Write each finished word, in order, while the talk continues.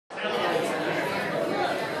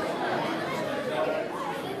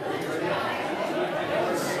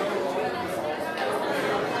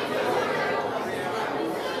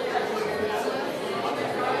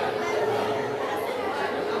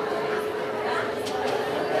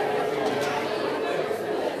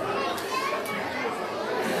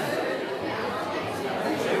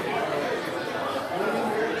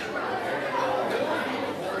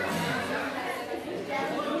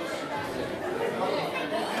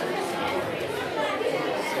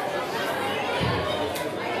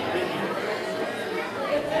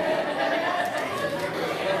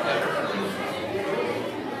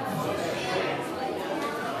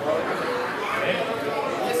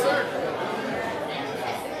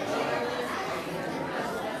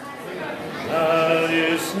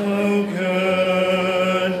so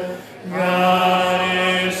good.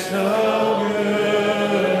 God is so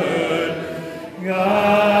good.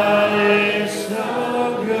 God is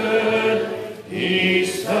so good.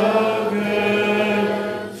 He's so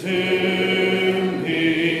good to me.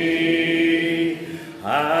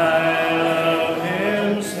 I love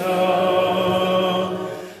him so.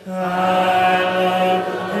 I love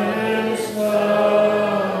him so.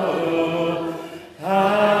 I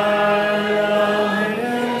love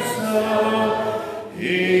him so.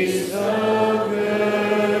 He's so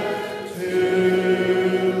good to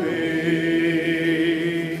me.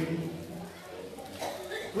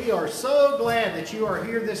 We are so glad that you are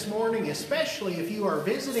here this morning, especially if you are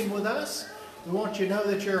visiting with us. We want you to know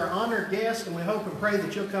that you're an honored guest, and we hope and pray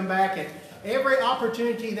that you'll come back at every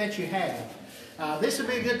opportunity that you have. This would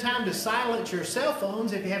be a good time to silence your cell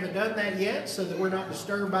phones if you haven't done that yet, so that we're not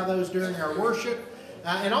disturbed by those during our worship.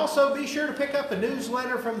 And also be sure to pick up a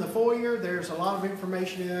newsletter from the foyer. There's a lot of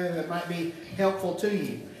information in there that might be helpful to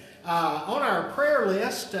you. On our prayer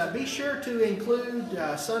list, be sure to include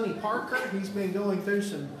Sonny Parker. He's been going through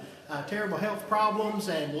some terrible health problems,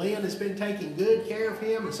 and Lynn has been taking good care of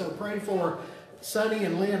him, and so pray for Sonny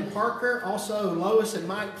and Lynn Parker. Also, Lois and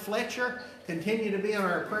Mike Fletcher continue to be on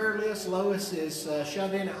our prayer list. Lois is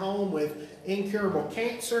shut in at home with incurable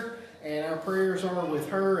cancer, and our prayers are with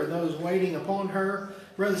her and those waiting upon her.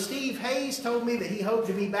 Brother Steve Hayes told me that he hoped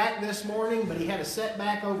to be back this morning, but he had a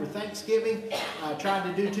setback over Thanksgiving. Tried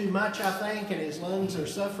to do too much, I think, and his lungs are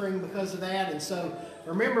suffering because of that. And so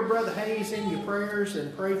remember Brother Hayes in your prayers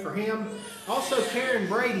and pray for him. Also, Karen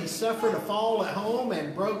Brady suffered a fall at home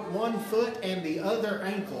and broke one foot and the other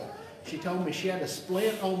ankle. She told me she had a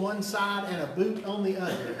splint on one side and a boot on the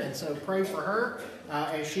other. And so pray for her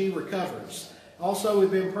as she recovers. Also,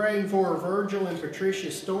 we've been praying for Virgil and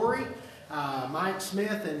Patricia Story. Mike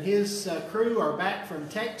Smith and his crew are back from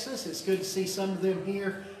Texas. It's good to see some of them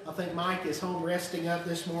here. I think Mike is home resting up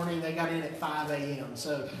this morning. They got in at 5 a.m.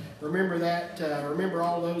 So remember that. Remember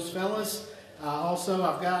all those fellas. Also,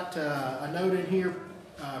 I've got a note in here.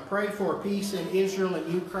 Pray for peace in Israel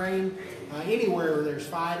and Ukraine. Anywhere where there's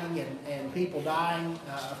fighting and people dying,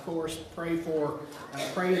 of course, pray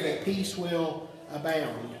that peace will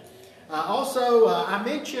abound. Also, I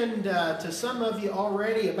mentioned to some of you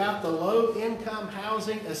already about the Low-Income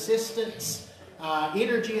Housing Assistance,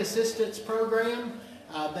 Energy Assistance Program.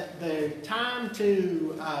 The time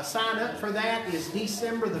to sign up for that is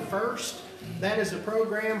December the 1st. That is a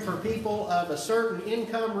program for people of a certain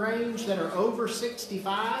income range that are over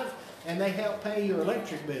 65, and they help pay your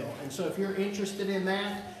electric bill. And so if you're interested in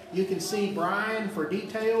that, you can see Brian for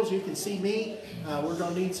details. You can see me. We're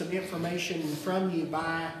going to need some information from you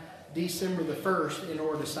by December the 1st in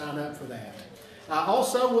order to sign up for that.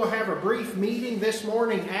 Also, we'll have a brief meeting this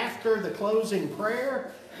morning after the closing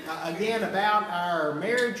prayer, again about our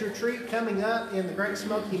marriage retreat coming up in the Great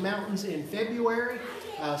Smoky Mountains in February.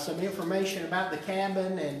 Some information about the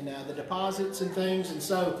cabin and the deposits and things. And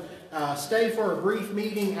so stay for a brief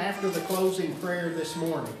meeting after the closing prayer this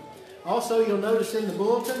morning. Also, you'll notice in the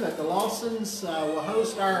bulletin that the Lawsons will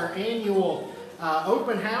host our annual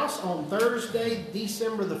open house on Thursday,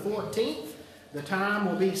 December the 14th. The time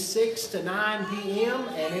will be 6 to 9 p.m.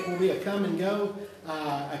 and it will be a come and go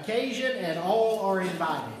occasion, and all are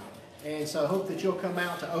invited. And so I hope that you'll come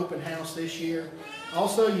out to open house this year.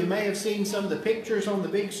 Also, you may have seen some of the pictures on the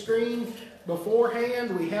big screen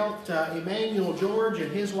beforehand. We helped Emmanuel George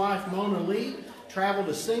and his wife Mona Lee travel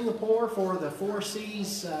to Singapore for the Four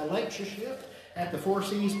Seas lectureship at the Four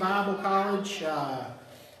Seas Bible College.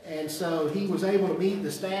 And so he was able to meet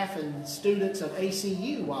the staff and students of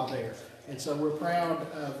ACU while there. And so we're proud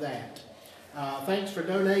of that. Thanks for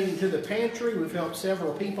donating to the pantry. We've helped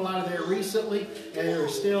several people out of there recently, and there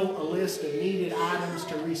is still a list of needed items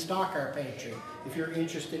to restock our pantry if you're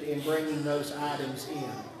interested in bringing those items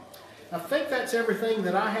in. I think that's everything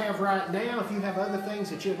that I have right now. If you have other things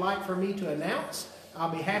that you'd like for me to announce, I'll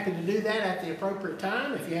be happy to do that at the appropriate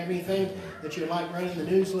time. If you have anything that you'd like running the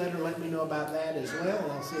newsletter, let me know about that as well,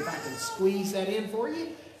 and I'll see if I can squeeze that in for you.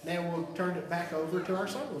 Now we'll turn it back over to our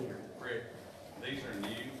song leader. Rick, these are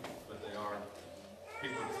new, but they are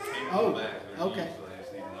people came back. They're okay. New, so they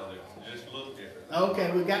just need another. Just look different.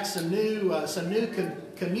 Okay, we've got some new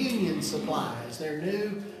communion supplies. They're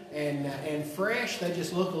new and fresh. They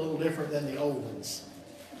just look a little different than the old ones.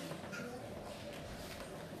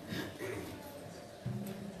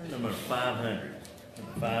 Number 500.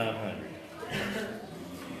 500.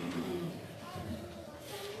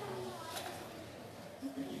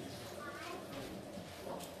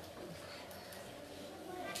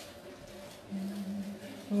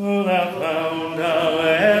 Oh, thou fount of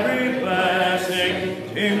every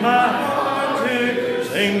blessing,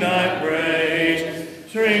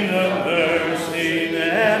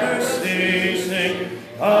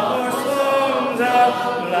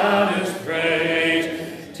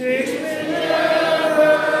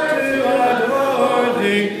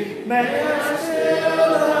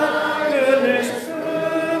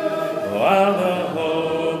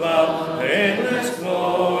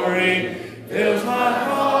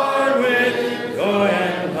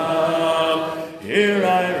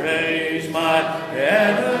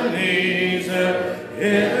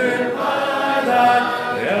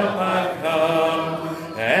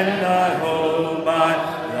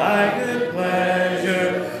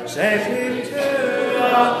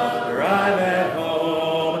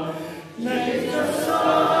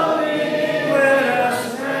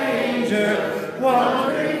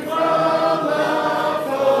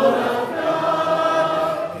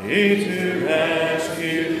 He to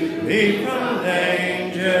rescue me from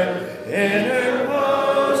danger,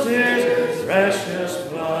 interposed his precious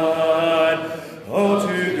blood. Oh,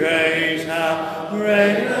 to grace how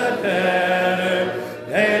great a debtor,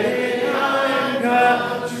 daily I'm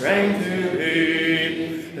God, strength to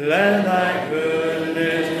be. Let thy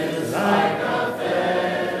goodness like a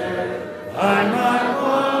fetter bind my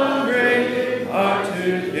wandering heart to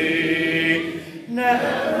thee.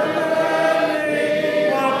 Never let me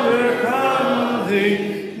wander from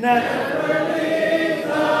thee, never leave the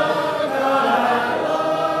God I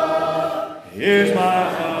love. Here's my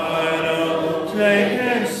heart, oh, take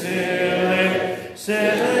and seal it,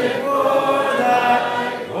 set it for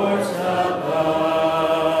thy courts above.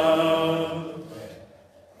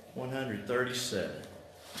 137.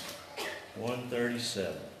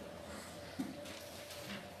 137.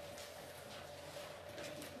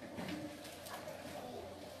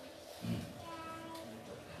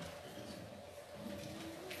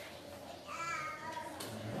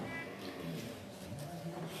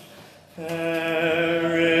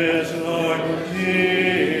 There is Lord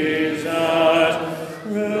Jesus,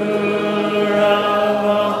 ruler of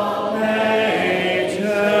all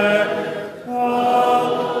nature,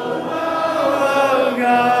 all of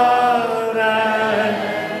God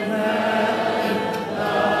and man,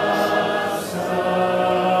 the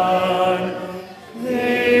Son.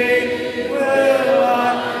 Thee will I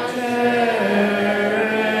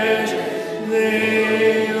cherish,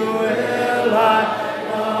 thee will I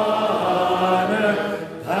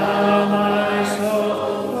thou my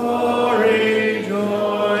soul, glory,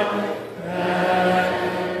 joy,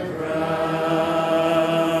 and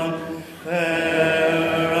crown.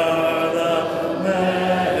 Fair are the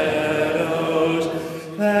meadows,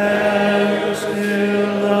 fair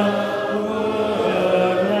still the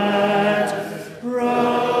woodlands,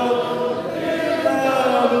 broad the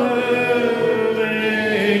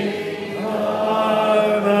blooming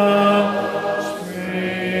of the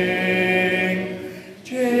spring.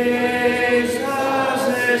 Jesus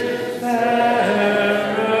is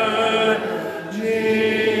fairer,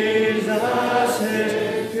 Jesus is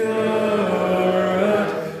purer,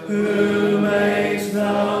 who makes the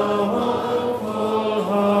hopeful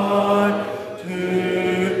heart to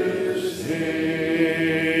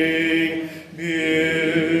sing.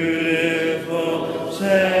 Beautiful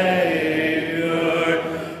Savior,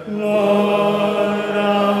 Lord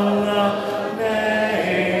of the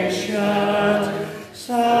nations,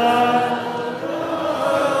 Son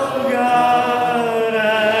of God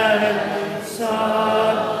and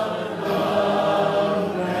Son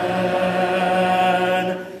of man,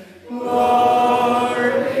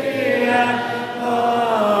 glory and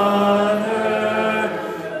honor,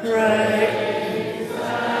 praise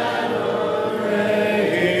and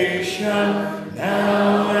adoration,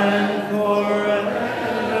 now and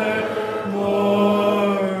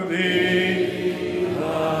forevermore be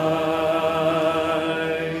thine.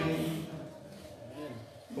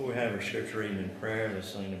 Before we have our scripture reading and prayer, let's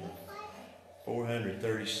sing number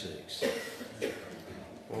 436.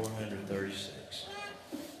 436.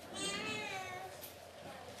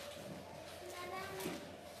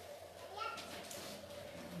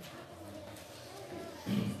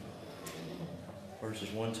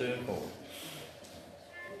 Verses 1, 2, and 4.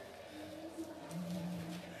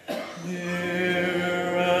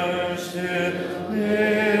 Nearer, still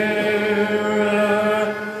nearer,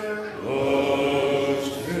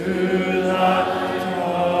 close to thy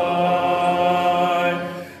side.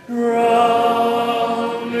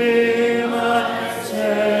 Draw me, my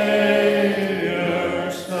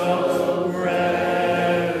Savior, so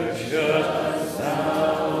precious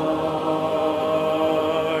thou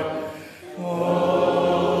art.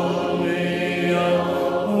 Holy, oh,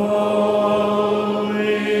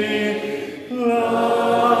 holy,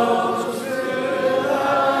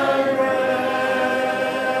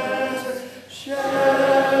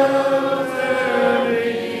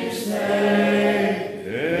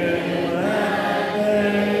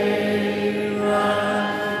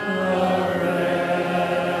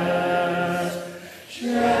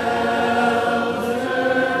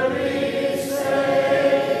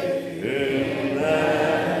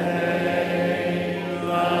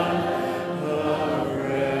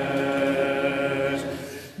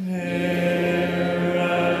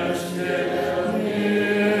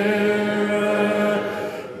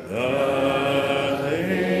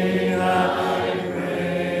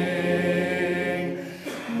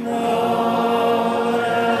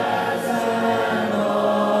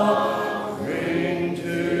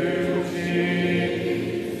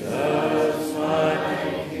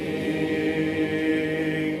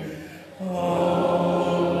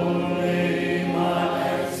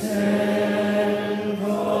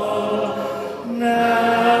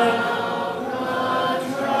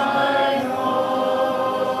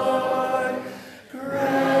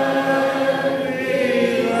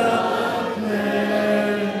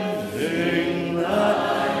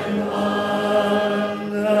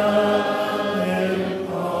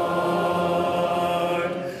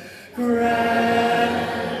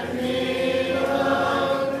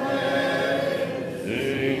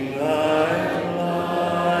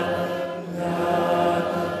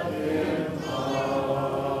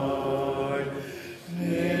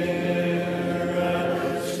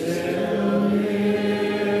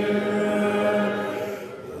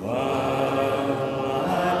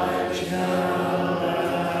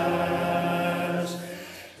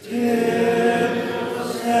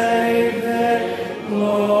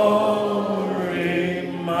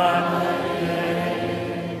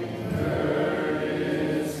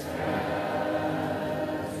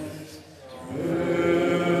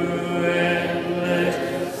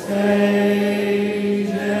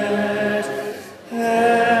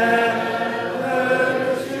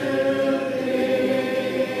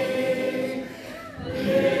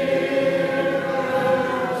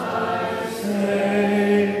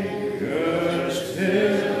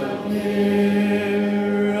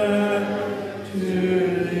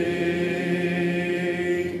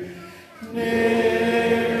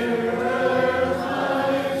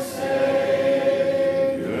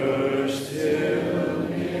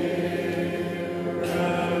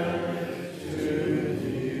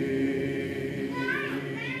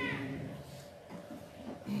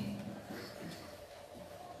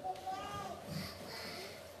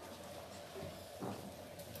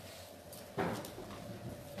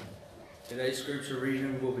 Today's scripture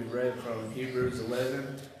reading will be read from Hebrews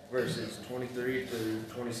 11, verses 23 through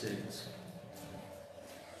 26.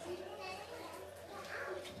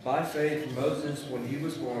 By faith, Moses, when he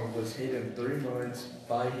was born, was hidden 3 months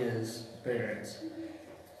by his parents,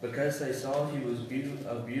 because they saw he was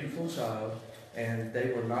a beautiful child, and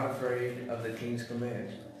they were not afraid of the king's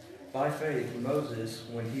command. By faith, Moses,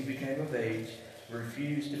 when he became of age,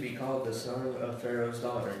 refused to be called the son of Pharaoh's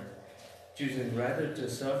daughter, choosing rather to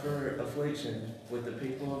suffer affliction with the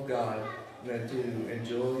people of God than to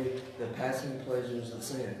enjoy the passing pleasures of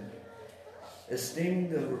sin, esteeming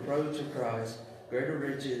the reproach of Christ greater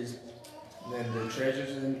riches than the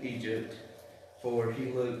treasures in Egypt, for he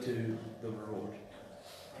looked to the reward.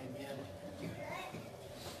 Amen.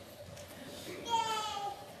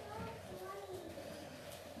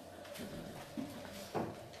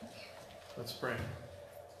 Let's pray.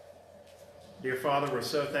 Dear Father, we're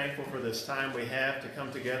so thankful for this time we have to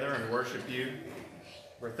come together and worship you.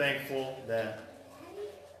 We're thankful that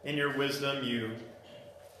in your wisdom you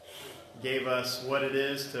gave us what it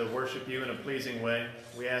is to worship you in a pleasing way.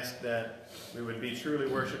 We ask that we would be truly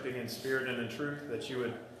worshiping in spirit and in truth, that you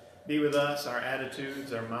would be with us, our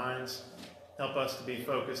attitudes, our minds. Help us to be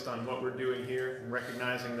focused on what we're doing here and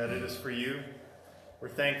recognizing that it is for you. We're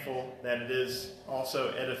thankful that it is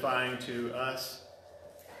also edifying to us.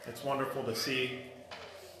 It's wonderful to see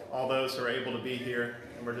all those who are able to be here.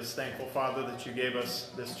 And we're just thankful, Father, that you gave us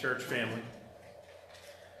this church family.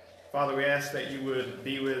 Father, we ask that you would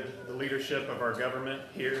be with the leadership of our government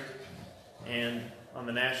here and on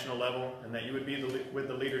the national level, and that you would be with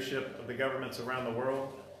the leadership of the governments around the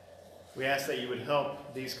world. We ask that you would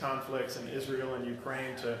help these conflicts in Israel and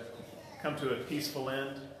Ukraine to come to a peaceful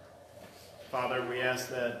end. Father, we ask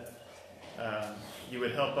that you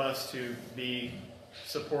would help us to be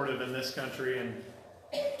supportive in this country and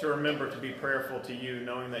to remember to be prayerful to you,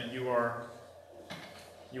 knowing that you are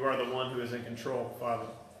the one who is in control, Father.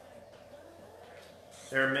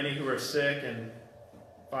 There are many who are sick, and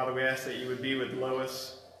Father, we ask that you would be with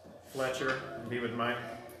Lois Fletcher, and be with Mike,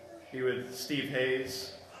 be with Steve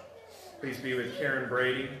Hayes. Please be with Karen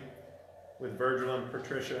Brady, with Virgil and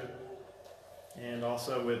Patricia, and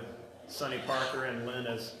also with Sonny Parker and Lynn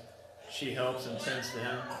as she helps and tends to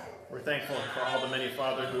him. We're thankful for all the many,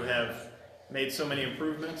 Father, who have made so many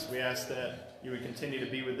improvements. We ask that you would continue to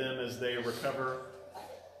be with them as they recover.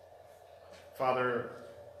 Father,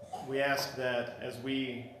 we ask that as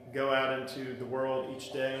we go out into the world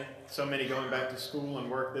each day, so many going back to school and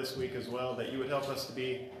work this week as well, that you would help us to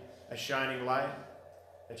be a shining light,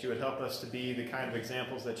 that you would help us to be the kind of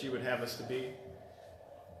examples that you would have us to be,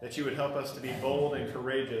 that you would help us to be bold and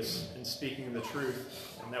courageous in speaking the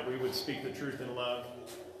truth, and that we would speak the truth in love,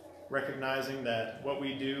 recognizing that what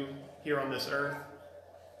we do here on this earth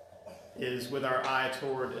is with our eye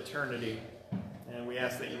toward eternity. And we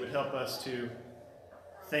ask that you would help us to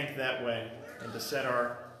think that way and to set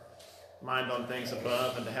our mind on things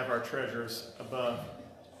above and to have our treasures above.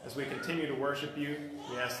 As we continue to worship you,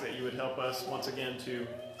 we ask that you would help us once again to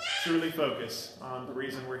truly focus on the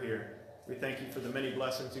reason we're here. We thank you for the many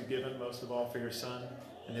blessings you've given, most of all for your Son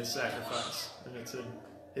and his sacrifice. And it's in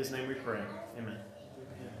his name we pray. Amen.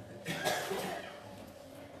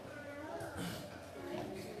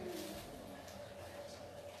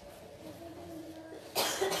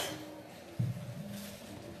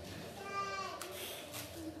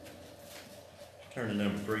 Turn to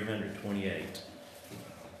number 328.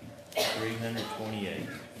 328.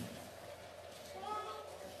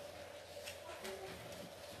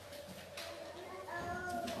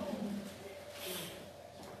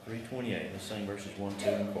 Let's sing verses 1, 2,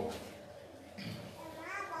 and 4.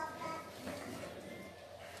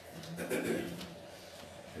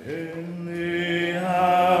 In the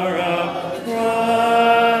hour of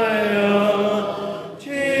trial,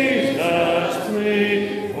 Jesus,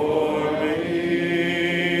 plead for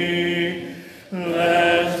me,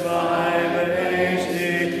 lest by base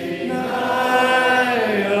denial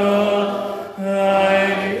I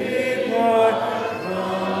depart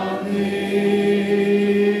from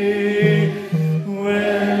thee.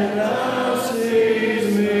 When thou seest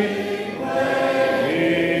me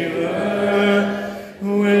waver,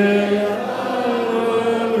 will I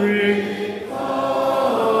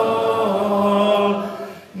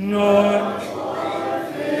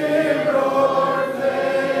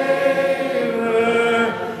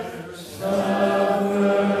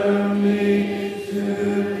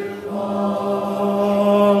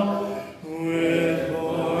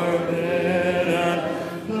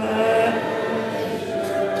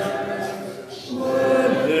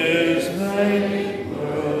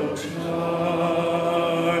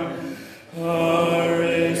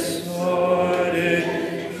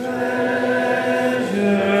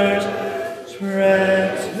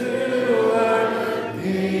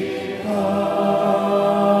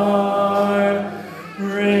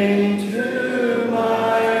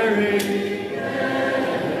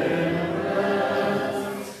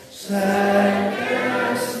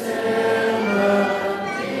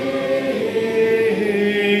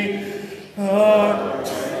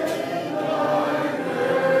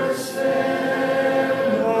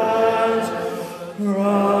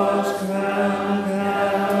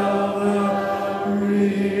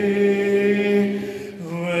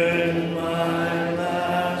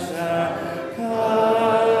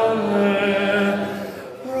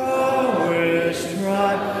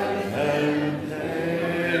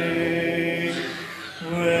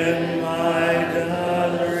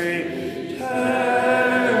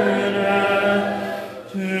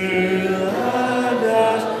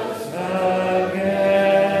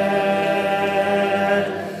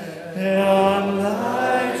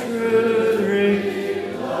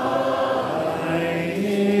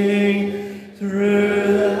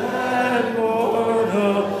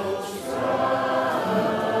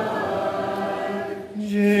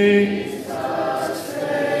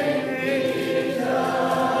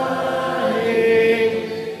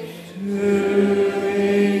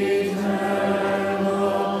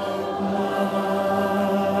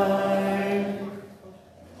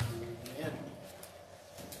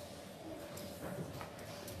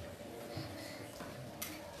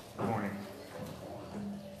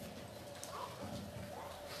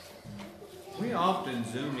We often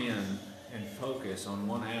zoom in and focus on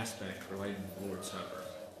one aspect relating to the Lord's Supper.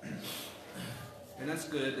 And that's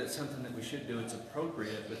good, that's something that we should do, it's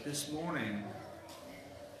appropriate, but this morning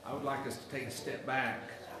I would like us to take a step back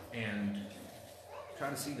and try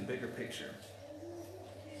to see the bigger picture.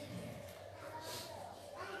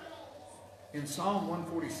 In Psalm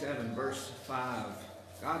 147, verse 5,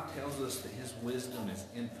 God tells us that His wisdom is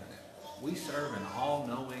infinite. We serve an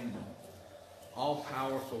all-knowing,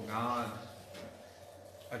 all-powerful God,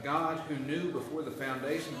 a God who knew before the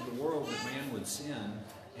foundation of the world that man would sin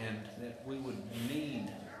and that we would need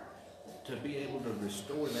to be able to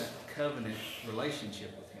restore that covenant relationship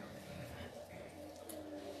with Him.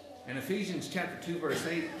 And Ephesians chapter 2, verse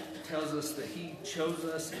 8 tells us that He chose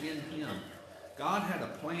us in Him. God had a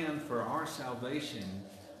plan for our salvation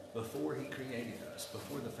before He created us,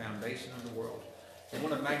 before the foundation of the world. And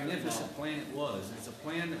what a magnificent plan it was. It's a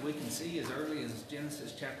plan that we can see as early as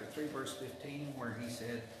Genesis chapter 3, verse 15, where He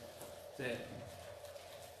said that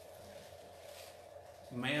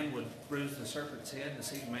man would bruise the serpent's head, the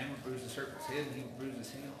seed of man would bruise the serpent's head, and he would bruise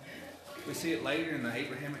his heel. We see it later in the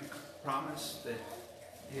Abrahamic promise that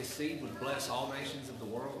his seed would bless all nations of the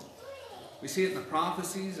world. We see it in the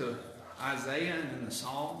prophecies of Isaiah and in the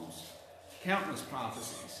Psalms, countless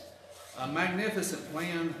prophecies. A magnificent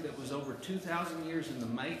plan that was over 2,000 years in the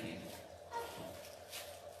making.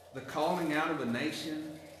 The calling out of a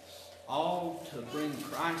nation, all to bring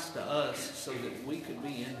Christ to us so that we could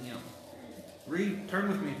be in Him. Turn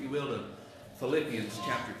with me, if you will, to Philippians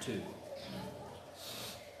chapter 2.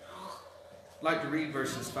 I'd like to read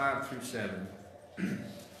verses 5 through 7.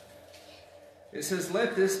 It says,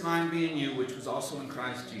 "Let this mind be in you, which was also in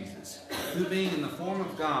Christ Jesus, who being in the form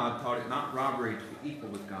of God, thought it not robbery to be equal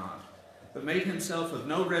with God, but made Himself of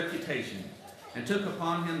no reputation, and took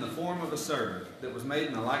upon Him the form of a servant, that was made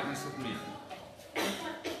in the likeness of men.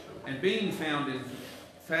 And being found in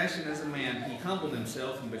fashion as a man, He humbled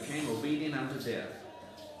Himself and became obedient unto death,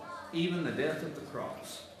 even the death of the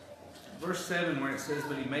cross." Verse 7, where it says,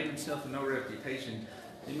 "But He made Himself of no reputation,"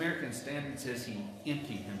 the American Standard says He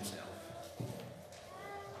emptied Himself.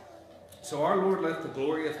 So our Lord left the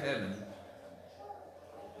glory of heaven,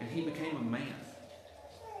 and He became a man.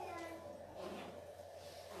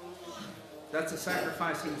 That's a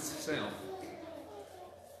sacrifice in itself.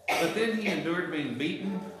 But then He endured being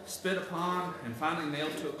beaten, spit upon, and finally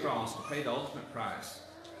nailed to a cross to pay the ultimate price.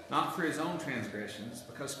 Not for His own transgressions,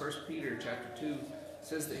 because 1 Peter chapter 2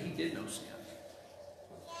 says that He did no sin.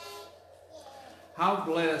 How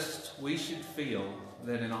blessed we should feel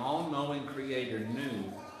that an all-knowing Creator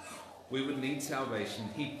knew we would need salvation.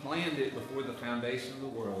 He planned it before the foundation of the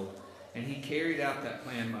world, and He carried out that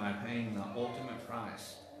plan by paying the ultimate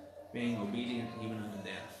price, being obedient even unto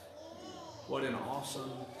death. What an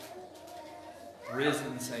awesome,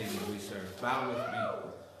 risen Savior we serve. Bow with me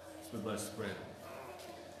as we bless the bread.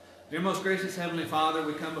 Dear most gracious Heavenly Father,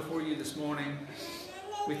 we come before You this morning.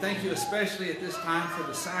 We thank You especially at this time for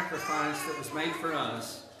the sacrifice that was made for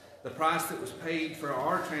us, the price that was paid for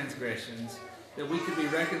our transgressions, that we could be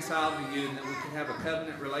reconciled to You and that we could have a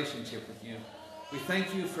covenant relationship with You. We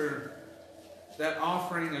thank You for that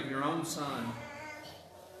offering of Your own Son.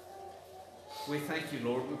 We thank You,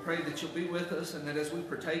 Lord. We pray that You'll be with us and that as we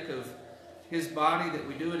partake of His body, that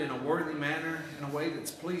we do it in a worthy manner, in a way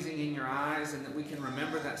that's pleasing in Your eyes, and that we can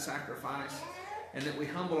remember that sacrifice, and that we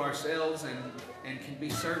humble ourselves and can be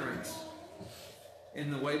servants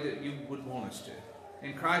in the way that You would want us to.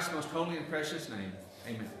 In Christ's most holy and precious name,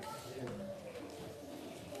 amen.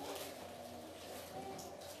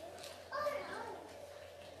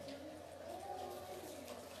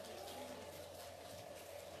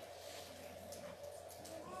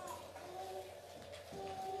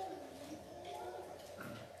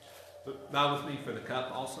 Bow with me for the cup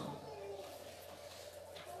also.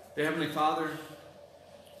 Dear Heavenly Father,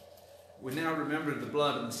 we now remember the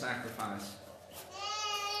blood and the sacrifice.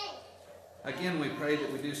 Again, we pray that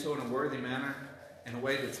we do so in a worthy manner, in a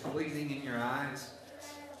way that's pleasing in Your eyes,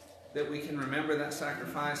 that we can remember that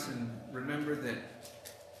sacrifice and remember that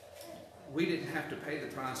we didn't have to pay the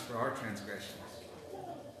price for our transgressions.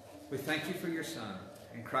 We thank You for Your Son.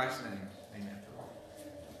 In Christ's name, amen.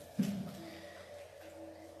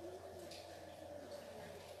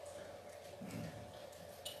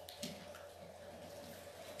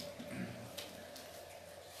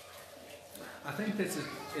 I think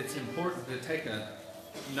it's important to take a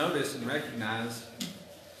notice and recognize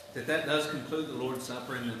that does conclude the Lord's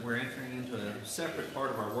Supper and that we're entering into a separate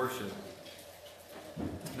part of our worship.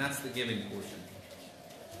 And that's the giving portion.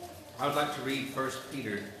 I would like to read 1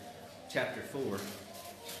 Peter chapter 4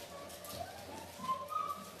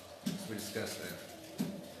 as we discuss that.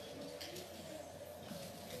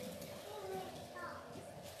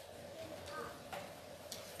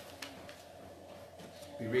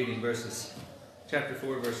 reading chapter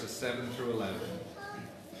 4, verses 7 through 11.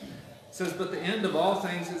 It says, "But the end of all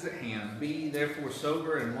things is at hand. Be ye therefore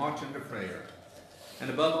sober and watch unto prayer. And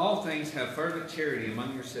above all things have fervent charity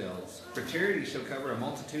among yourselves, for charity shall cover a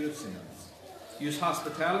multitude of sins. Use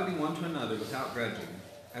hospitality one to another without grudging.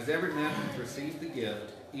 As every man hath received the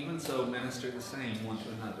gift, even so minister the same one to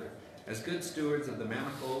another, as good stewards of the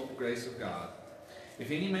manifold grace of God. If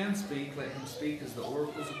any man speak, let him speak as the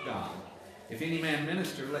oracles of God. If any man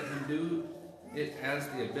minister, let him do it as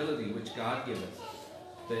the ability which God giveth,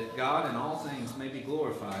 that God in all things may be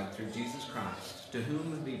glorified through Jesus Christ, to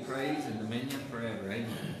whom be praise and dominion forever.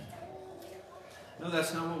 Amen." No,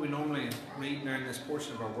 that's not what we normally read during this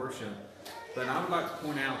portion of our worship, but I would like to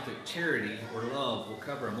point out that charity or love will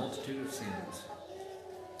cover a multitude of sins.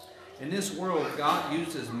 In this world, God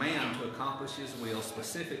uses man to accomplish his will,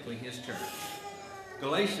 specifically his church.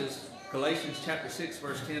 Galatians chapter 6,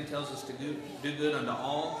 verse 10 tells us to do good unto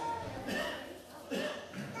all.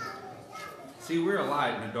 See, we're a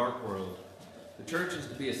light in a dark world. The church is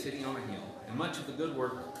to be a city on a hill, and much of the good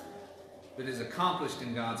work that is accomplished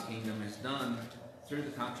in God's kingdom is done through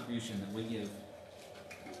the contribution that we give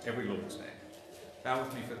every Lord's Day. Bow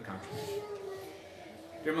with me for the contribution.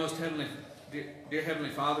 Dear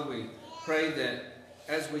Heavenly Father, we pray that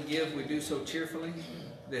as we give, we do so cheerfully,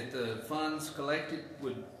 that the funds collected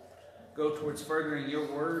would go towards furthering your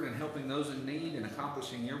word and helping those in need and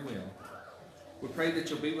accomplishing your will. We pray that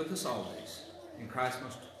you'll be with us always. In Christ's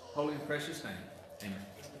most holy and precious name, amen.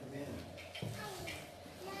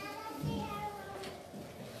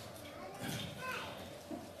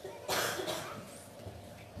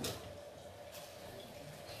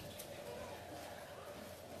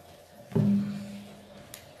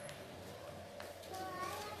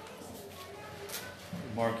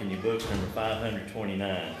 Mark in your books number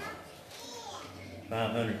 529.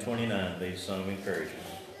 529 be a song of encouragement.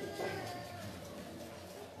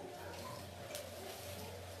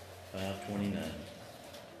 529.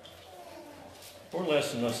 For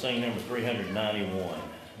lesson, let's sing number 391.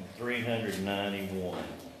 391.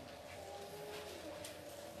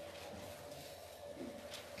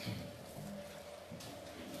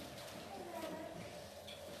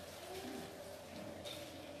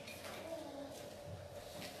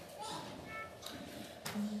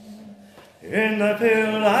 In the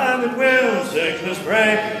field I'm at will, sickness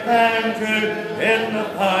brave and true. In the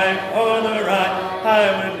pipe or the right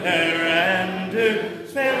I would dare and do.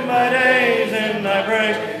 Spend my days in thy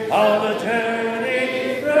praise, all the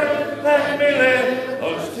journey through. Let me live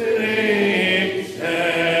close to thee each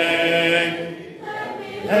day.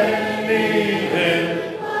 Let me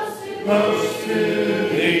live close to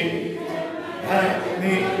thee. Guide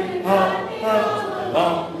me all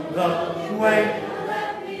along the way.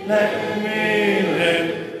 Let me live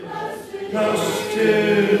close to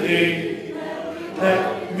thee.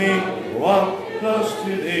 Let me walk close to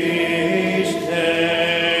thee each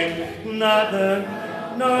day. Not the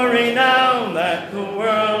nor renown that the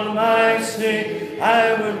world might see.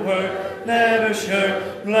 I would work, never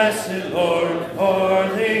shirk, blessed Lord, for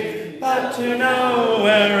thee. But to know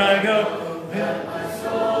where I go, if my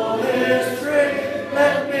soul is free,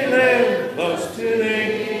 let me live close to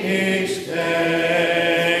thee each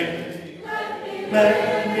day.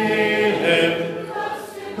 Let me live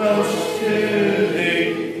close to thee.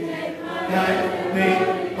 Guide me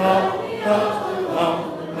all along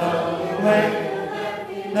the way.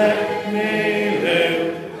 Let me live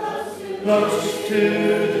close to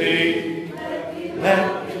thee.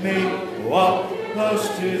 Let me walk close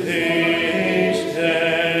to thee each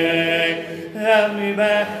day. Have me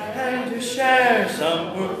back and to share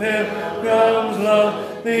some poor pilgrim's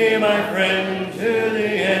love. Be my friend to the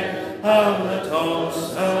end of the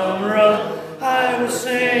toilsome road. I will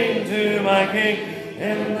sing to my King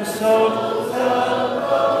in the soul of the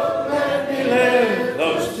Lord. Let me live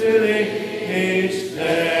close to thee each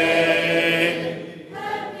day.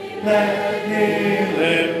 Let me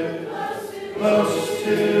live close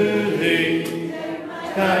to thee.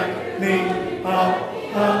 Guide me all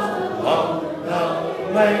along the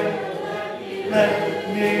way. Let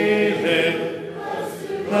me live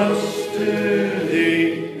close to thee.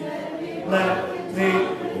 Let me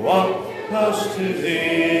walk close to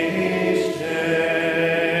thee each day.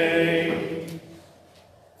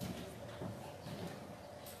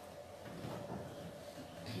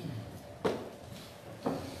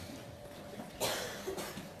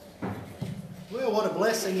 Well, what a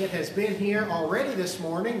blessing it has been here already this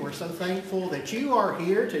morning. We're so thankful that you are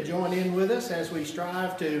here to join in with us as we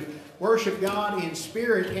strive to worship God in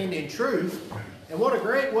spirit and in truth. And what a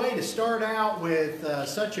great way to start out with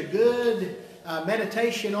such a good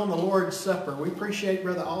meditation on the Lord's Supper. We appreciate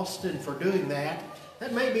Brother Austin for doing that.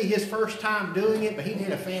 That may be his first time doing it, but he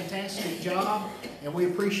did a fantastic job, and we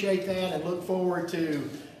appreciate that and look forward to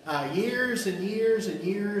years and years and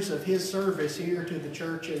years of his service here to the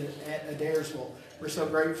church at Adairsville. We're so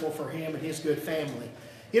grateful for him and his good family.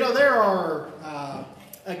 You know, there are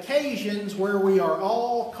occasions where we are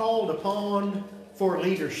all called upon for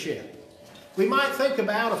leadership. We might think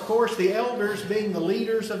about, of course, the elders being the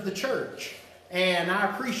leaders of the church, and I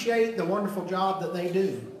appreciate the wonderful job that they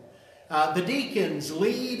do. The deacons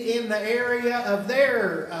lead in the area of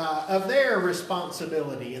their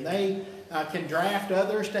responsibility, and they can draft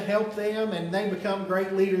others to help them, and they become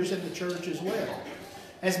great leaders in the church as well.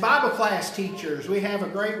 As Bible class teachers, we have a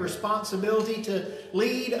great responsibility to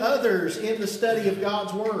lead others in the study of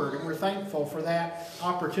God's Word, and we're thankful for that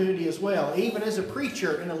opportunity as well. Even as a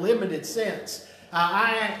preacher, in a limited sense,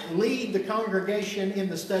 I lead the congregation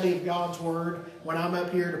in the study of God's Word when I'm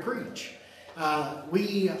up here to preach.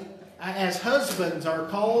 We, as husbands, are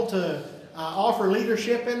called to offer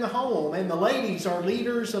leadership in the home, and the ladies are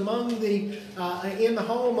leaders among in the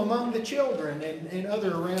home among the children and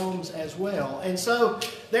other realms as well. And so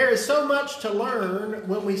there is so much to learn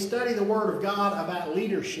when we study the Word of God about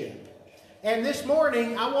leadership. And this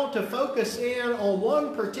morning I want to focus in on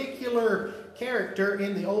one particular character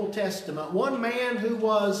in the Old Testament, one man who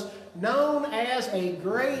was known as a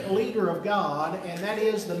great leader of God, and that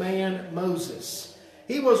is the man Moses.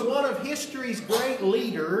 He was one of history's great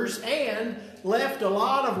leaders and left a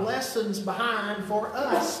lot of lessons behind for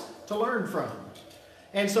us to learn from.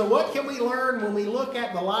 And so what can we learn when we look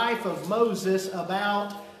at the life of Moses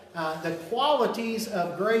about the qualities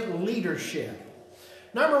of great leadership?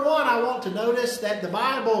 Number one, I want to notice that the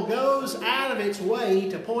Bible goes out of its way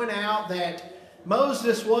to point out that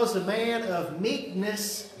Moses was a man of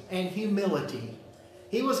meekness and humility.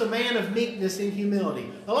 He was a man of meekness and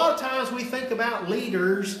humility. A lot of times we think about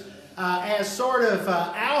leaders as sort of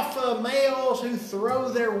alpha males who throw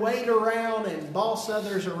their weight around and boss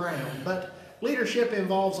others around. But leadership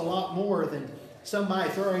involves a lot more than somebody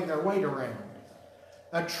throwing their weight around.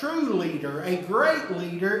 A true leader, a great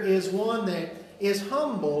leader, is one that is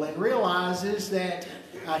humble and realizes that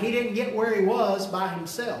he didn't get where he was by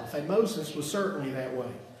himself. And Moses was certainly that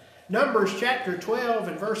way. Numbers chapter 12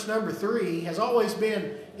 and verse number 3 has always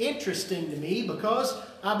been interesting to me because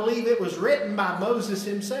I believe it was written by Moses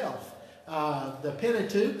himself. The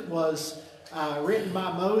Pentateuch was written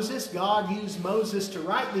by Moses. God used Moses to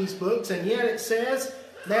write these books, and yet it says,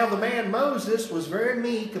 "Now the man Moses was very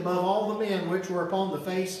meek above all the men which were upon the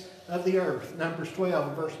face of the earth." Numbers 12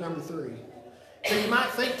 and verse number 3. So you might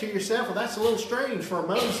think to yourself, well, that's a little strange for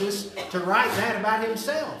Moses to write that about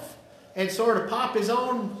himself and sort of pop his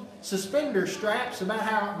own suspender straps about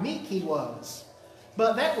how meek he was.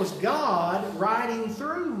 But that was God writing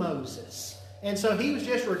through Moses. And so he was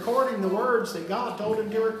just recording the words that God told him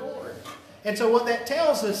to record. And so what that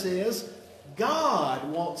tells us is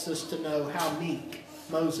God wants us to know how meek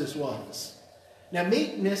Moses was. Now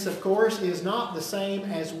meekness, of course, is not the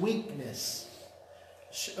same as weakness.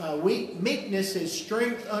 Meekness is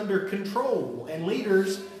strength under control, and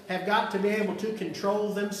leaders have got to be able to control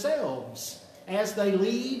themselves as they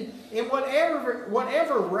lead in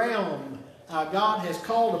whatever realm God has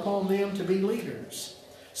called upon them to be leaders.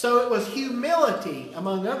 So it was humility,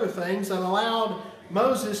 among other things, that allowed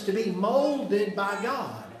Moses to be molded by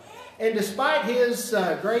God. And despite his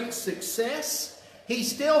great success, he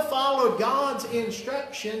still followed God's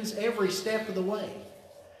instructions every step of the way.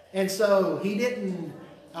 And so he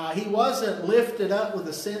wasn't lifted up with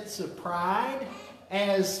a sense of pride,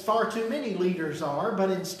 as far too many leaders are, but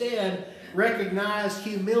instead recognized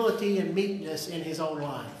humility and meekness in his own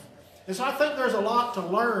life. And so I think there's a lot to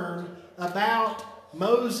learn about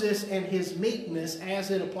Moses and his meekness as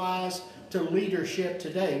it applies to leadership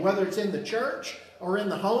today, whether it's in the church or in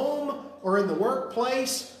the home or in the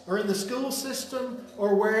workplace or in the school system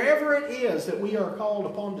or wherever it is that we are called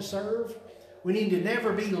upon to serve. We need to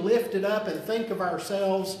never be lifted up and think of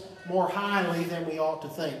ourselves more highly than we ought to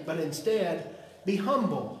think, but instead be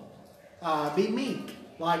humble, be meek,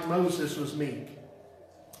 like Moses was meek.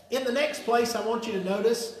 In the next place, I want you to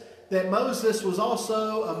notice that Moses was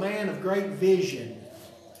also a man of great vision.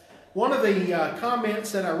 One of the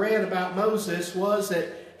comments that I read about Moses was that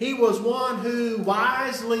he was one who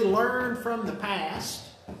wisely learned from the past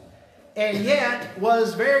and yet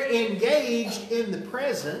was very engaged in the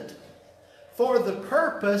present for the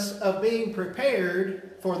purpose of being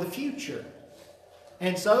prepared for the future.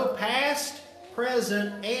 And so past,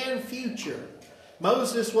 present, and future,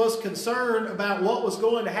 Moses was concerned about what was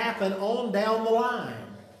going to happen on down the line.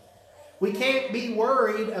 We can't be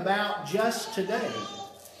worried about just today.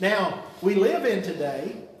 Now, we live in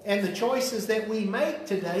today, and the choices that we make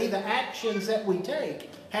today, the actions that we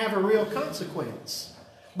take, have a real consequence.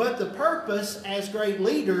 But the purpose as great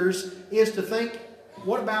leaders is to think,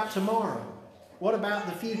 what about tomorrow? What about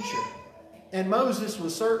the future? And Moses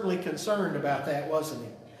was certainly concerned about that, wasn't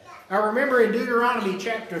he? I remember in Deuteronomy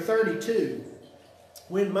chapter 32,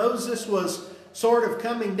 when Moses was sort of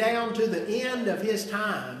coming down to the end of his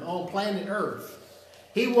time on planet Earth,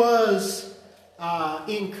 he was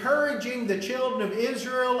encouraging the children of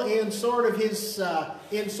Israel in sort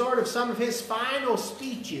of some of his final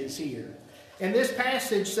speeches here. And this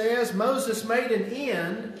passage says, Moses made an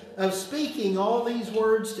end of speaking all these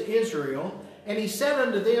words to Israel, and he said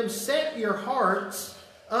unto them, set your hearts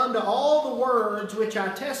unto all the words which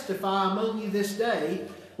I testify among you this day,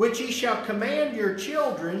 which ye shall command your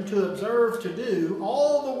children to observe to do,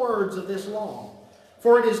 all the words of this law.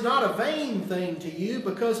 For it is not a vain thing to you,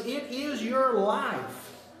 because it is your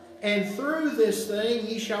life. And through this thing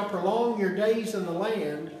ye shall prolong your days in the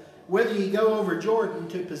land, whether ye go over Jordan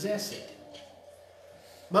to possess it.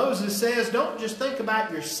 Moses says, don't just think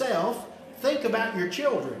about yourself, think about your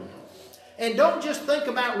children. And don't just think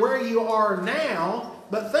about where you are now,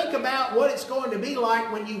 but think about what it's going to be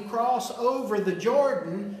like when you cross over the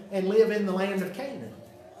Jordan and live in the land of Canaan.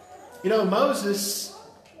 You know, Moses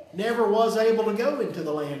never was able to go into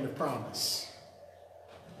the land of promise.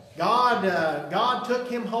 God took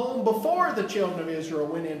him home before the children of Israel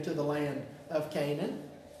went into the land of Canaan.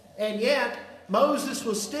 And yet, Moses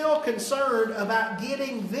was still concerned about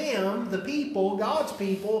getting them, the people, God's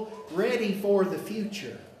people, ready for the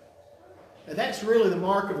future. Now, that's really the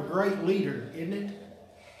mark of a great leader, isn't it?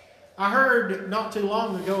 I heard not too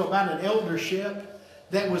long ago about an eldership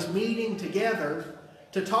that was meeting together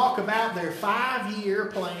to talk about their 5-year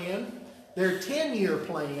plan, their 10-year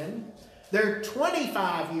plan, their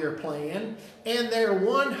 25-year plan, and their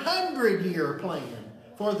 100-year plan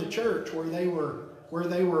for the church where they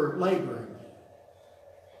were laboring.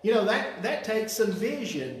 You know, that takes some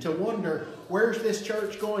vision to wonder, where's this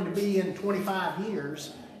church going to be in 25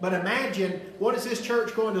 years? But imagine, what is this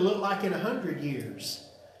church going to look like in 100 years?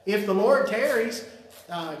 If the Lord tarries,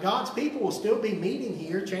 God's people will still be meeting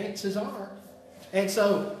here, chances are. And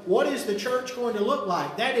so, what is the church going to look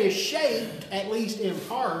like? That is shaped, at least in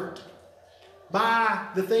part, by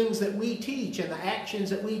the things that we teach and the actions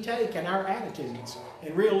that we take and our attitudes.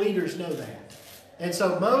 And real leaders know that. And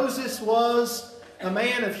so Moses was a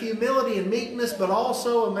man of humility and meekness, but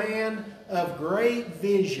also a man of great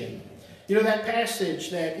vision. You know that passage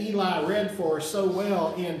that Eli read for us so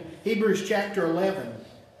well in Hebrews chapter 11.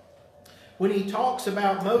 When he talks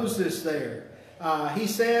about Moses there, he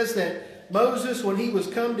says that Moses, when he was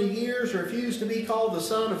come to years, refused to be called the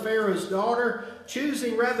son of Pharaoh's daughter,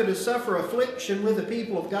 choosing rather to suffer affliction with the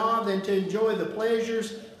people of God than to enjoy the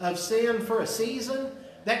pleasures of sin for a season.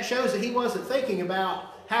 That shows that he wasn't thinking about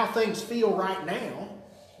how things feel right now.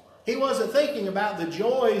 He wasn't thinking about the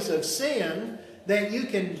joys of sin that you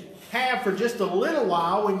can have for just a little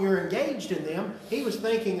while when you're engaged in them. He was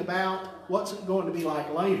thinking about what's it going to be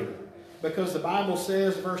like later. Because the Bible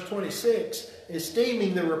says, verse 26,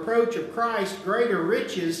 esteeming the reproach of Christ greater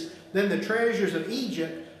riches than the treasures of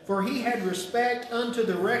Egypt, for he had respect unto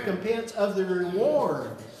the recompense of the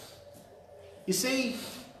reward. You see,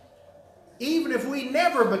 even if we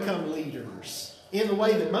never become leaders in the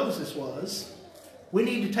way that Moses was, we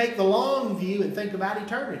need to take the long view and think about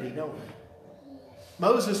eternity, don't we?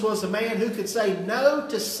 Moses was a man who could say no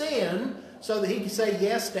to sin so that he could say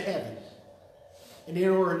yes to heaven. And in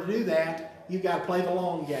order to do that, you've got to play the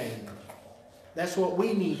long game. That's what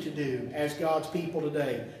we need to do as God's people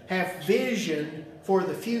today. Have vision for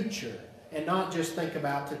the future and not just think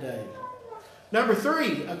about today. Number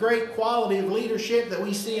 3, a great quality of leadership that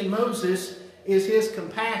we see in Moses is his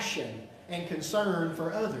compassion and concern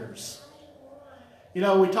for others. You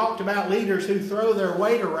know, we talked about leaders who throw their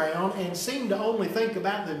weight around and seem to only think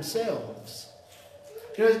about themselves.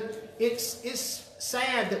 You know, it's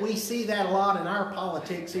sad that we see that a lot in our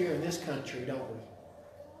politics here in this country, don't we?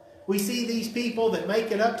 We see these people that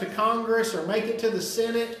make it up to Congress or make it to the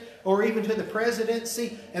Senate or even to the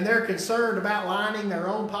presidency, and they're concerned about lining their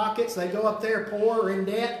own pockets. They go up there poor or in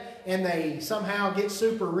debt, and they somehow get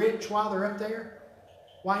super rich while they're up there.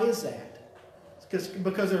 Why is that?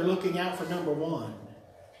 Because they're looking out for number one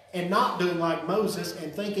and not doing like Moses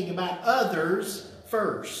and thinking about others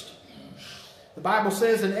first. The Bible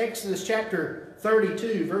says in Exodus chapter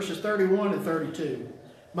 32, verses 31 and 32,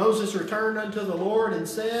 Moses returned unto the Lord and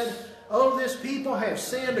said, O this people have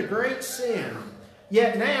sinned a great sin.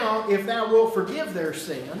 Yet now, if thou wilt forgive their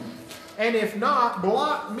sin, And if not,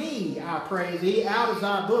 blot me, I pray thee, out of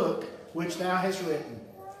thy book which thou hast written.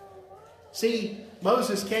 See,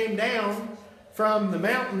 Moses came down from the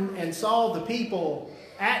mountain and saw the people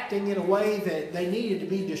acting in a way that they needed to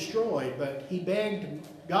be destroyed, but he begged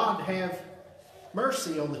God to have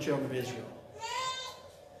mercy on the children of Israel.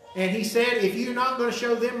 And he said, if you're not going to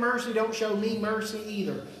show them mercy, don't show me mercy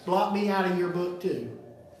either. Blot me out of your book too.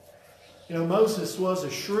 You know, Moses was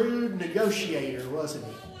a shrewd negotiator, wasn't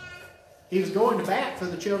he? He was going to bat for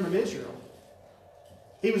the children of Israel.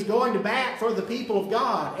 He was going to bat for the people of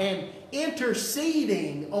God and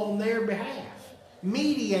interceding on their behalf,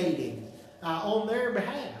 mediating on their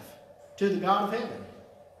behalf to the God of heaven.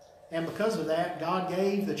 And because of that, God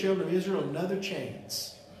gave the children of Israel another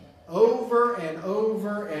chance. Over and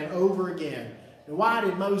over and over again. And why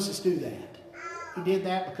did Moses do that? He did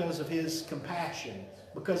that because of his compassion,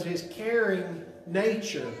 because of his caring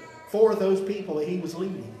nature for those people that he was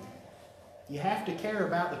leading. You have to care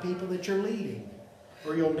about the people that you're leading,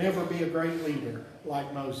 or you'll never be a great leader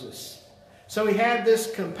like Moses. So he had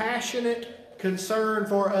this compassionate concern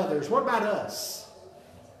for others. What about us?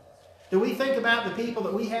 Do we think about the people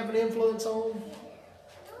that we have an influence on?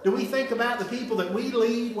 Do we think about the people that we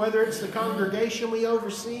lead, whether it's the congregation we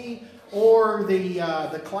oversee or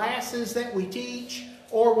the classes that we teach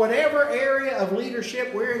or whatever area of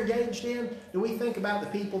leadership we're engaged in? Do we think about the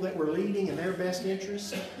people that we're leading in their best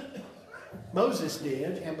interests? Moses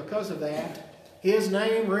did, and because of that, his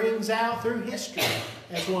name rings out through history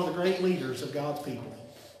as one of the great leaders of God's people,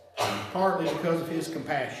 partly because of his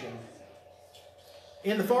compassion.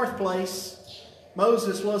 In the fourth place,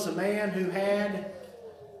 Moses was a man who had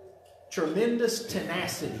tremendous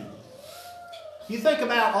tenacity. You think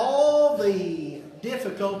about all the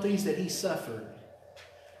difficulties that he suffered.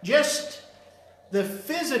 Just the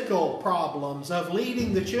physical problems of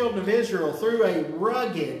leading the children of Israel through a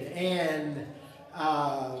rugged and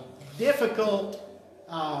difficult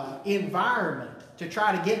environment to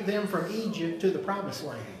try to get them from Egypt to the Promised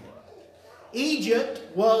Land.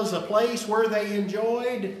 Egypt was a place where they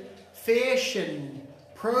enjoyed fish and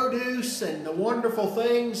produce and the wonderful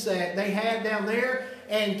things that they had down there.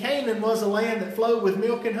 And Canaan was a land that flowed with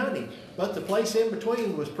milk and honey. But the place in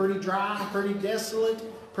between was pretty dry, pretty desolate,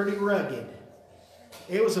 pretty rugged.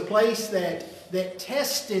 It was a place that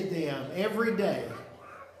tested them every day.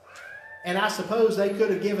 And I suppose they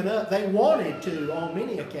could have given up. They wanted to on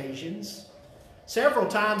many occasions. Several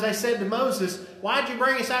times they said to Moses, why'd you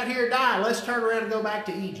bring us out here to die? Let's turn around and go back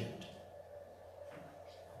to Egypt.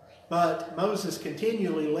 But Moses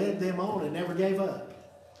continually led them on and never gave up.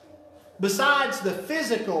 Besides the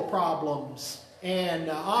physical problems and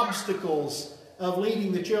obstacles of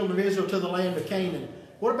leading the children of Israel to the land of Canaan,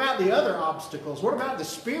 what about the other obstacles? What about the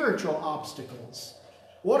spiritual obstacles?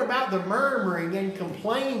 What about the murmuring and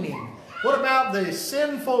complaining? What about the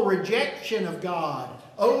sinful rejection of God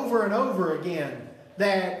over and over again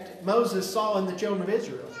that Moses saw in the children of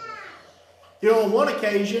Israel? You know, on one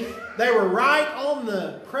occasion, they were right on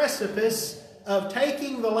the precipice of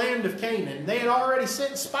taking the land of Canaan. They had already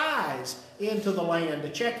sent spies into the land to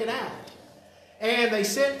check it out. And they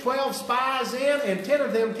sent 12 spies in, and 10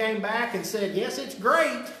 of them came back and said, yes, it's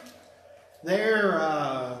great.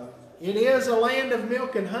 It is a land of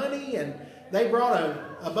milk and honey, and they brought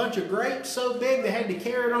a bunch of grapes so big they had to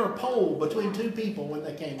carry it on a pole between two people when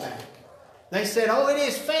they came back. They said, oh, it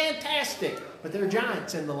is fantastic, but there are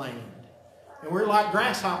giants in the land. And we're like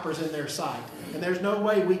grasshoppers in their sight. And there's no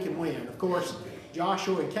way we can win. Of course,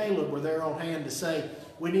 Joshua and Caleb were there on hand to say,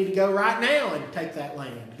 we need to go right now and take that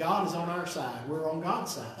land. God is on our side. We're on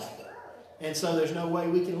God's side. And so there's no way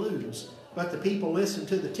we can lose. But the people listened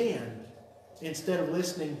to the 10 instead of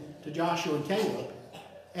listening to Joshua and Caleb.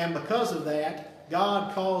 And because of that,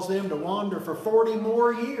 God caused them to wander for 40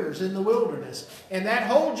 more years in the wilderness. And that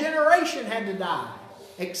whole generation had to die,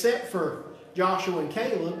 except for Joshua and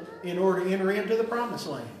Caleb, in order to enter into the Promised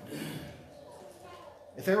Land.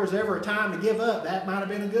 If there was ever a time to give up, that might have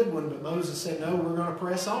been a good one. But Moses said, no, we're going to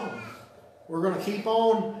press on. We're going to keep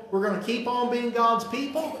on. We're going to keep on being God's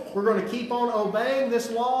people. We're going to keep on obeying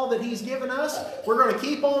this law that He's given us. We're going to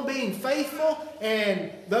keep on being faithful.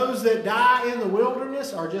 And those that die in the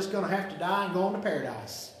wilderness are just going to have to die and go on to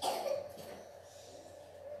paradise.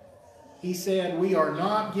 He said, we are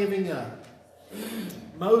not giving up.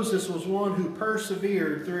 Moses was one who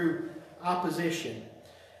persevered through opposition.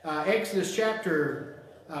 Exodus chapter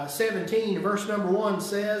 17, verse number 1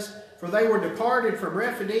 says, for they were departed from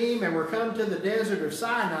Rephidim and were come to the desert of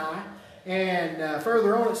Sinai. And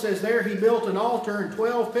further on it says, there he built an altar and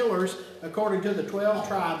 12 pillars according to the 12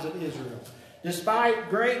 tribes of Israel. Despite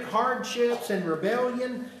great hardships and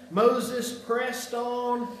rebellion, Moses pressed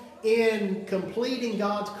on in completing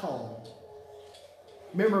God's call.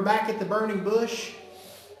 Remember back at the burning bush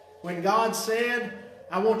when God said,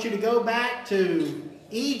 I want you to go back to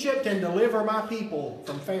Egypt and deliver my people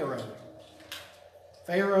from Pharaoh.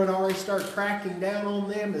 Pharaoh had already started cracking down on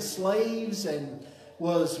them as slaves and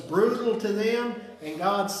was brutal to them. And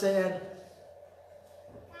God said,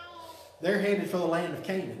 they're headed for the land of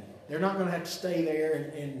Canaan. They're not going to have to stay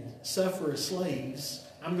there and suffer as slaves.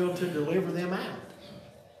 I'm going to deliver them out.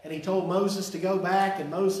 And he told Moses to go back, and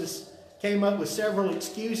Moses came up with several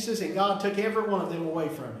excuses, and God took every one of them away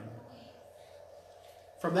from him.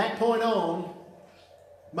 From that point on,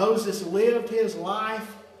 Moses lived his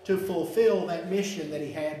life to fulfill that mission that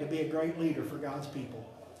he had to be a great leader for God's people.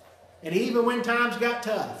 And even when times got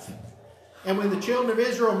tough, and when the children of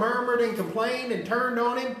Israel murmured and complained and turned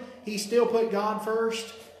on him, he still put God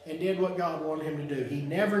first and did what God wanted him to do. He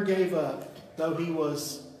never gave up, though he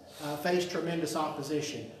faced tremendous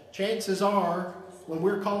opposition. Chances are, when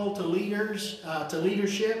we're called to leadership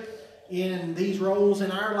in these roles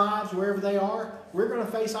in our lives, wherever they are, we're going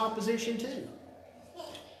to face opposition too.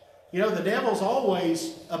 You know, the devil's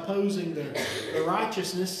always opposing the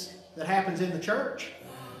righteousness that happens in the church.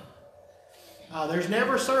 There's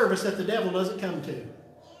never a service that the devil doesn't come to.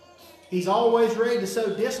 He's always ready to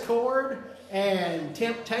sow discord and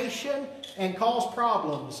temptation and cause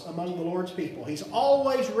problems among the Lord's people. He's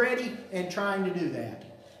always ready and trying to do that.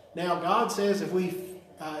 Now, God says if we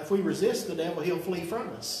resist the devil, he'll flee from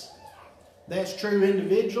us. That's true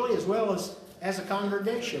individually as well as a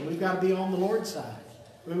congregation. We've got to be on the Lord's side.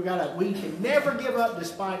 We can never give up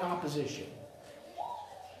despite opposition.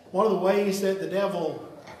 One of the ways that the devil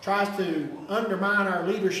tries to undermine our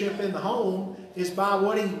leadership in the home is by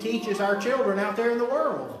what he teaches our children out there in the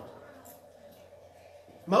world.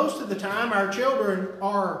 Most of the time, our children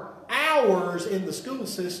are hours in the school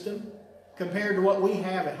system compared to what we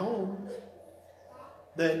have at home.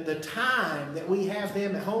 The time that we have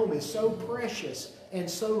them at home is so precious and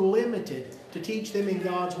so limited to teach them in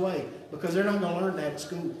God's way, because they're not going to learn that at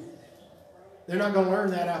school. They're not going to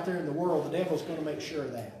learn that out there in the world. The devil's going to make sure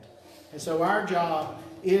of that. And so our job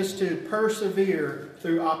is to persevere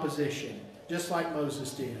through opposition, just like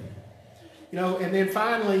Moses did. You know, and then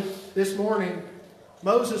finally, this morning,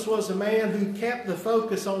 Moses was a man who kept the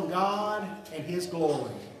focus on God and His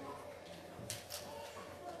glory.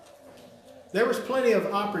 There was plenty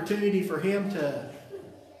of opportunity for him to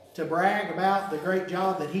brag about the great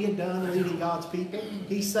job that he had done leading God's people.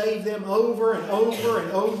 He saved them over and over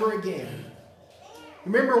and over again.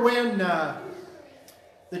 Remember when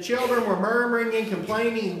the children were murmuring and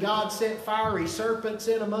complaining and God sent fiery serpents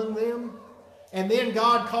in among them? And then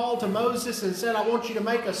God called to Moses and said, I want you to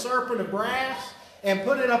make a serpent of brass and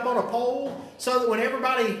put it up on a pole so that when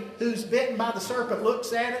everybody who's bitten by the serpent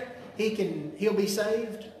looks at it, he'll be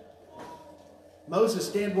saved. Moses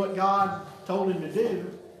did what God told him to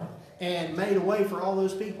do and made a way for all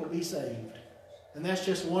those people to be saved. And that's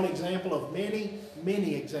just one example of many,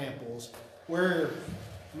 many examples where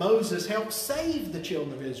Moses helped save the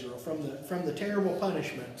children of Israel from the terrible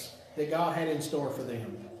punishments that God had in store for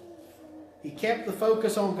them. He kept the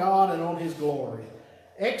focus on God and on His glory.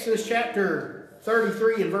 Exodus chapter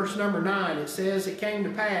 33 and verse number 9, it says, it came to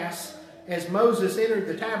pass, as Moses entered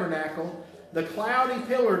the tabernacle, the cloudy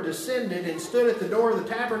pillar descended and stood at the door of the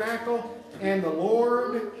tabernacle, and the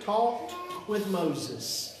Lord talked with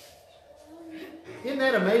Moses. Isn't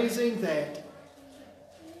that amazing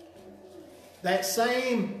that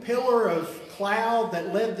same pillar of cloud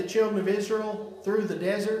that led the children of Israel through the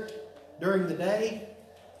desert during the day,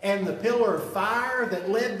 and the pillar of fire that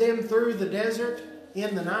led them through the desert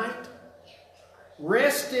in the night,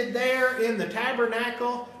 rested there in the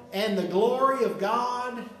tabernacle, and the glory of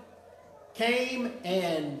God came,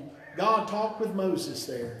 and God talked with Moses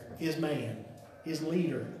there, his man, his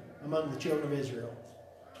leader among the children of Israel.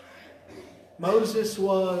 Moses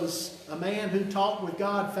was a man who talked with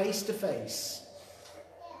God face to face.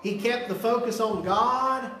 He kept the focus on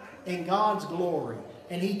God and God's glory.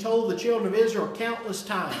 And he told the children of Israel countless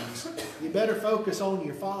times, you better focus on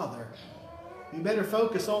your Father. You better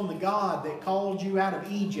focus on the God that called you out of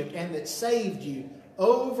Egypt and that saved you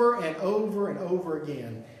over and over and over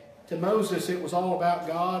again. To Moses, it was all about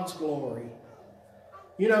God's glory.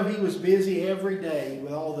 You know, he was busy every day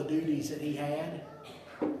with all the duties that he had.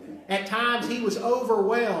 At times, he was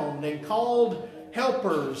overwhelmed and called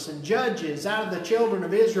helpers and judges out of the children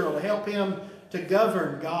of Israel to help him to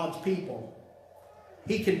govern God's people.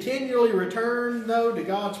 He continually returned, though, to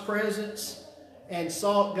God's presence and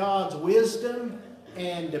sought God's wisdom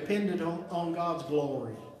and depended on God's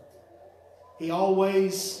glory. He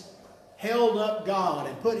always held up God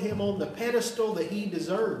and put him on the pedestal that he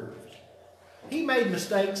deserved. He made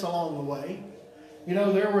mistakes along the way. You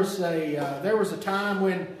know, there was a time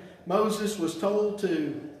when Moses was told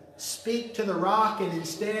to speak to the rock, and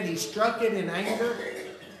instead he struck it in anger.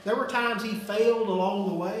 There were times he failed along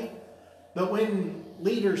the way. But when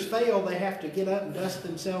leaders fail, they have to get up and dust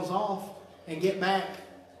themselves off and get back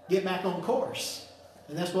on course.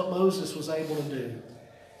 And that's what Moses was able to do.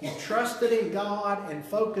 He trusted in God and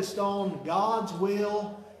focused on God's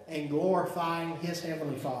will and glorifying his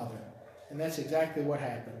Heavenly Father. And that's exactly what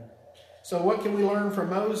happened. So what can we learn from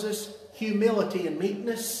Moses? Humility and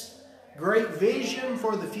meekness. Great vision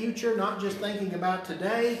for the future, not just thinking about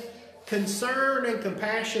today. Concern and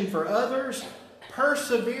compassion for others.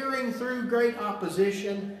 Persevering through great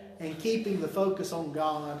opposition and keeping the focus on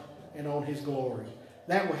God and on his glory.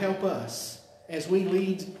 That will help us as we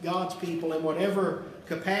lead God's people in whatever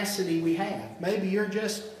capacity we have. Maybe you're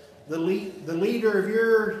just the leader of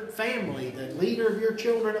your family, the leader of your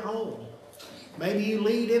children at home. Maybe you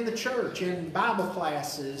lead in the church, in Bible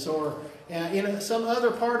classes, or in some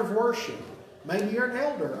other part of worship. Maybe you're an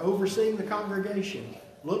elder overseeing the congregation.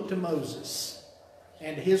 Look to Moses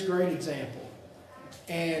and to his great example,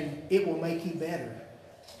 and it will make you better.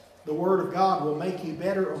 The Word of God will make you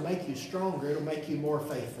better, it will make you stronger, it will make you more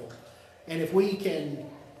faithful. And if we can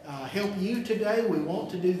help you today, we want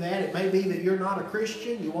to do that. It may be that you're not a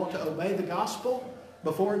Christian, you want to obey the gospel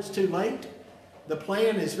before it's too late. The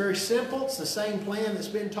plan is very simple. It's the same plan that's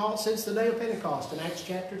been taught since the day of Pentecost in Acts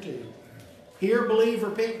chapter 2. Hear, believe,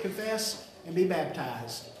 repent, confess, and be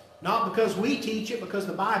baptized. Not because we teach it, because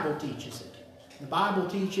the Bible teaches it. The Bible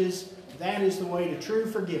teaches that is the way to true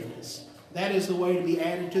forgiveness. That is the way to be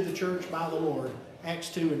added to the church by the Lord. Acts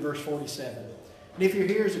 2 and verse 47. And if you're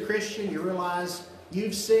here as a Christian, you realize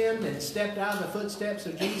you've sinned and stepped out of the footsteps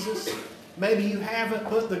of Jesus. Maybe you haven't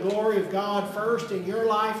put the glory of God first in your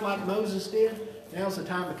life like Moses did. Now's the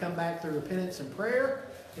time to come back through repentance and prayer.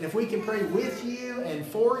 And if we can pray with you and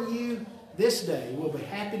for you this day, we'll be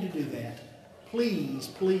happy to do that. Please,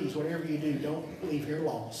 please, whatever you do, don't leave here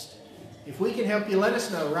lost. If we can help you, let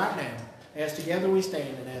us know right now, as together we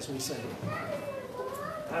stand and as we sing.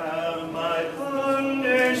 Out of my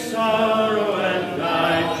thunder, sorrow, and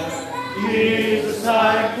night, Jesus,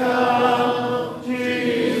 I come,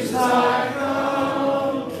 Jesus, I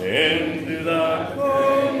come, into the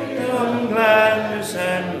kingdom, gladness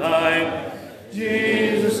and light,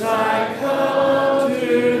 Jesus, I come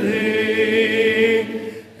to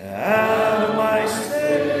thee, out of my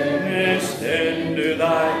sickness, into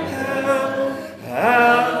thy help,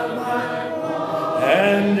 out of my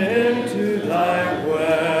and into thy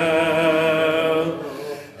well,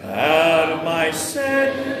 out of my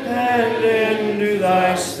sin and into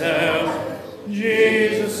thyself,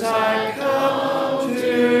 Jesus, I come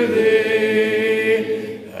to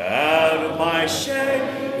thee, out of my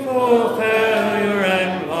shameful failure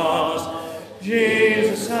and loss,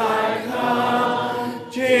 Jesus, I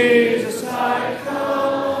come, Jesus, I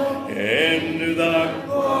come, into the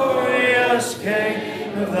glorious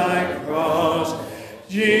gain of thy cross,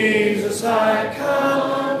 Jesus, I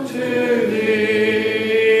come to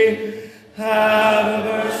thee, out of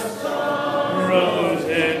earth's sorrows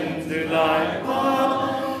into thy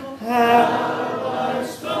palm, out of thy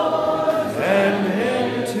storms and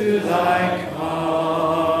into thy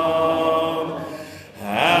calm,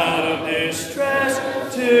 out of distress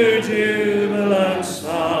to jubilant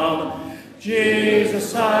psalm,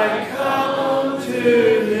 Jesus, I come to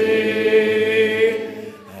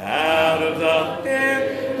thee, out of the fear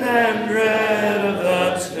and dread of the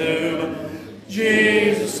tomb,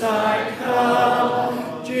 Jesus, I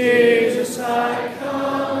come, Jesus, I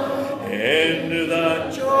come, into the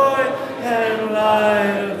joy and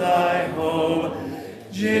light of thy home,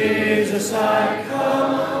 Jesus, I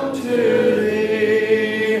come to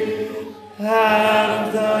thee, out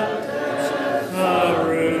of the depths of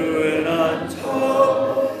ruin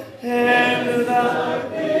untold, into thy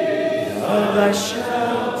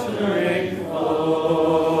sheltering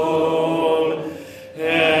fold,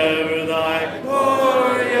 ever thy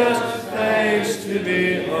glorious face to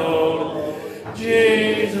behold,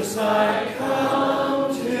 Jesus, I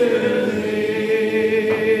come to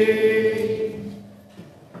thee.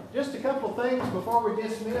 Just a couple things before we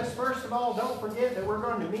dismiss. First of all, don't forget that we're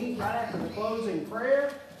going to meet right after the closing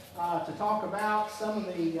prayer to talk about some of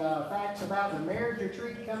the facts about the marriage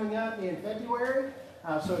retreat coming up in February.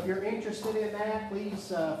 So if you're interested in that, please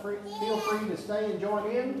feel free to stay and join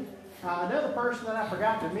in. Another person that I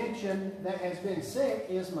forgot to mention that has been sick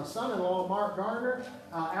is my son-in-law, Mark Garner,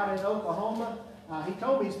 out in Oklahoma. He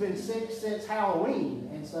told me he's been sick since Halloween,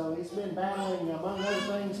 and so he's been battling, among other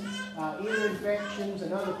things, infections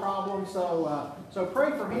and other problems. So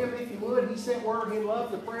pray for him if you would. He sent word he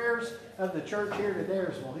loved the prayers of the church here to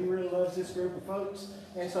Daresville. He really loves this group of folks.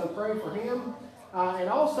 And so pray for him. And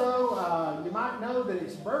also, you might know that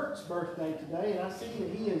it's Bert's birthday today, and I see that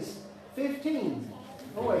he is 15.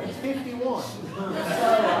 Oh wait, he's 51. So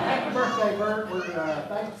happy birthday, Bert. We're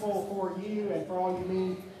thankful for you and for all you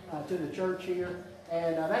mean to the church here.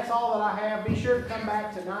 And that's all that I have. Be sure to come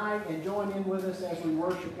back tonight and join in with us as we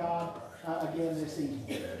worship God again this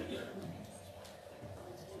evening.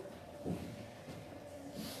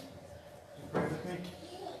 Pray with me.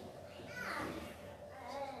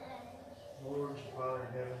 Lord, Father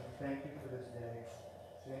in heaven, thank you for this day.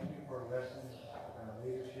 Thank you for lessons,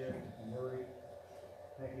 leadership, humility.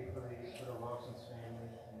 Thank you for the Lawson's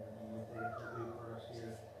family and what they do for us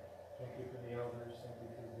here. Thank you for the elders. Thank you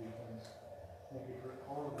for the deacons. Thank you for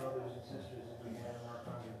all the brothers and sisters that we have in our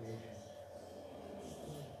congregation.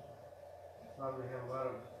 Father, we have a lot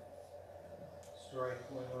of strife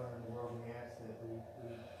going on in the world. We ask that we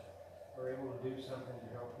are able to do something to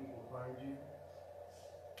help people find you.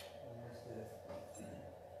 We ask that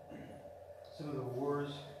some of the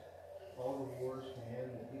wars, all the wars can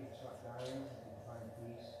end, that people stop dying, that people find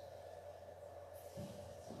peace.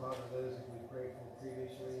 Father, those that we prayed for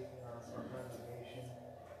previously in our congregation,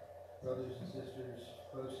 brothers and sisters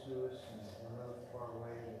close to us and remote, far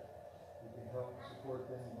away, that we can help support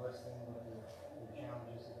them, bless them with the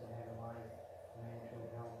challenges that they have in life, financial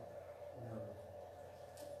help, and others.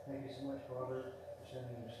 Thank you so much, Father, for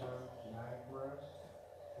sending your Son to die for us,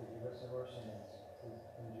 to forgive us of our sins.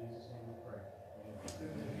 In Jesus' name we pray.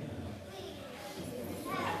 Amen.